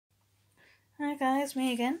Hi guys,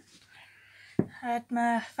 me again. I had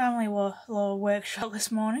my family law workshop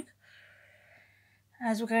this morning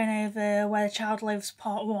as we're going over Where the Child Lives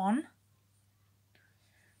Part 1,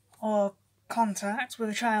 or Contact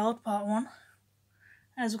with a Child Part 1,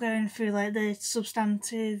 as we're going through the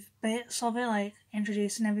substantive bits of it,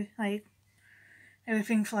 introducing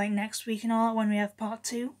everything for next week and all that when we have Part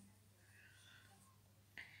 2.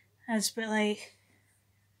 It's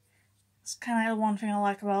it's kind of the one thing I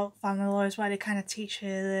like about family law is why they kind of teach you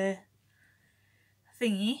the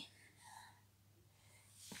thingy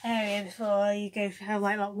area before you go have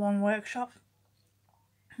that one workshop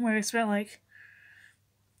where it's you're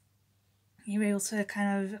able to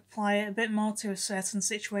kind of apply it a bit more to a certain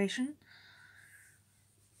situation,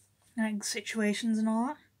 situations and all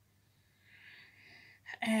that.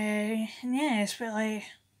 And yeah, it's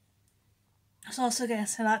it's also getting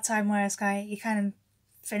to that time where you're kind of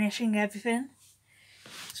finishing everything.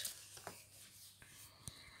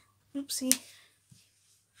 Oopsie.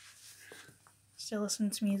 Still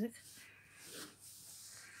listening to music.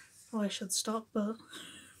 Well, I should stop, but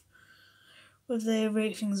with the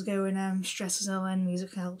rate things going, stress as hell and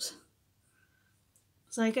music helps.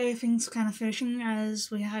 It's everything's kind of finishing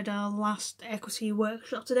as we had our last equity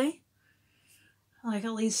workshop today. At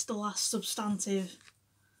least the last substantive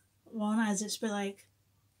one, as it's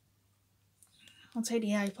I'll take the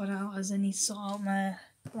iPod out as I need to sort out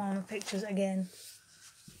one of the pictures again.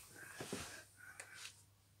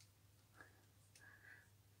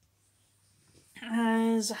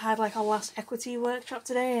 As I had our last equity workshop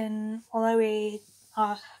today, and although we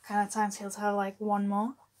are kind of timetabled to have one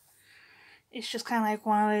more, it's just kind of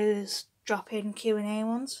one of those drop-in Q&A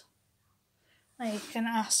ones. You can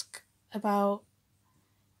ask about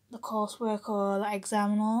the coursework or the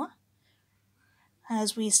exam and all that,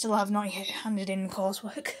 as we still have not yet handed in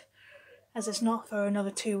coursework, as it's not for another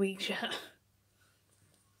 2 weeks yet.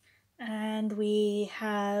 And we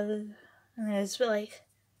have, and it's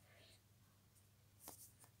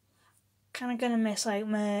kind of gonna miss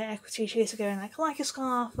my equity tutor going like a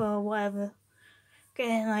scarf or whatever,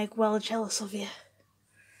 getting well jealous of you.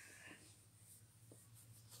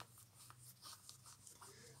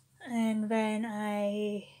 And then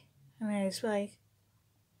it's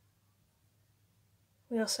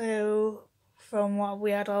we also, from what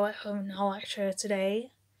we had our lecture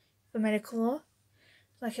today for medical law,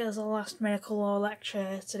 it was our last medical law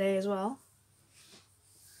lecture today as well.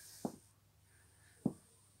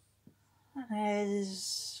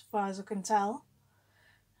 As far as I can tell,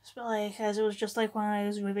 it's as it was just one of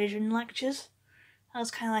those revision lectures. I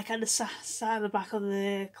was kind of at the side of the back of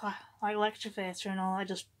the class, lecture theatre and all that,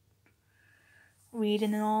 just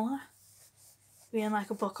reading and all that. Reading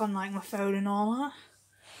a book on my phone and all that.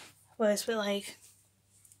 But it's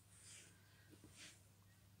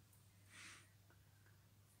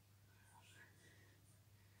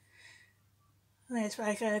it's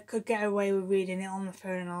I could get away with reading it on the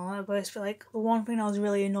phone and all that, but it's the one thing that was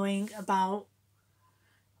really annoying about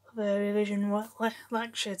the revision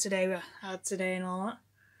lecture today we had today and all that,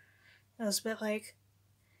 it was they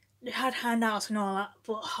had handouts and all that,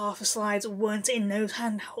 but half the slides weren't in those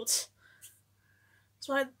handouts.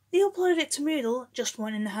 So they uploaded it to Moodle, just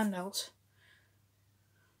weren't in the handouts.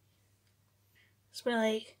 It's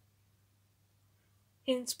you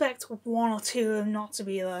expect one or two of them not to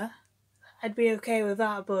be there. I'd be okay with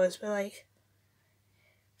that, but it's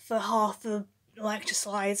for half the lecture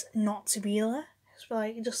slides not to be there, it's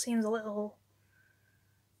it just seems a little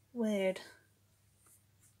weird.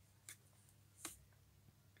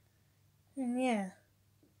 And yeah.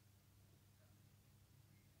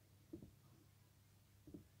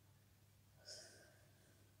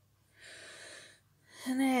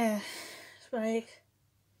 And yeah, it's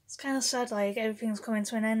it's kind of sad, everything's coming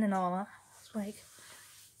to an end and all that. It's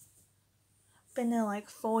been there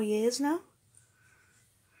 4 years now.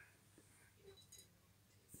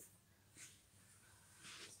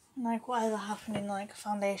 Whatever happened in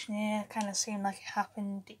foundation year kind of seemed like it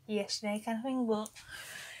happened yesterday kind of thing, but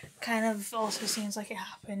kind of also seems like it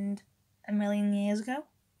happened a million years ago.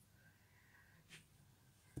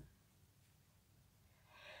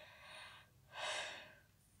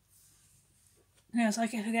 It's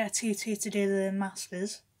if you get a 2-2 to do the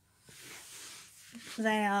masters,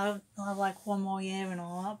 then I'll have one more year and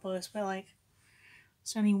all that, but it's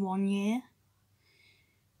it's only 1 year.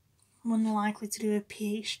 I'm unlikely to do a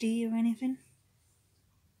PhD or anything.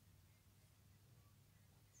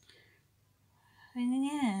 And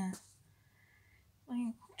yeah,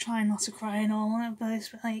 trying not to cry and all that, but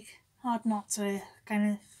it's hard not to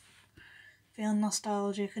kind of feel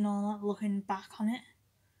nostalgic and all that looking back on it.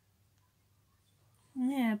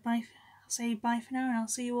 Yeah, I'll say bye for now and I'll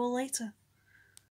see you all later.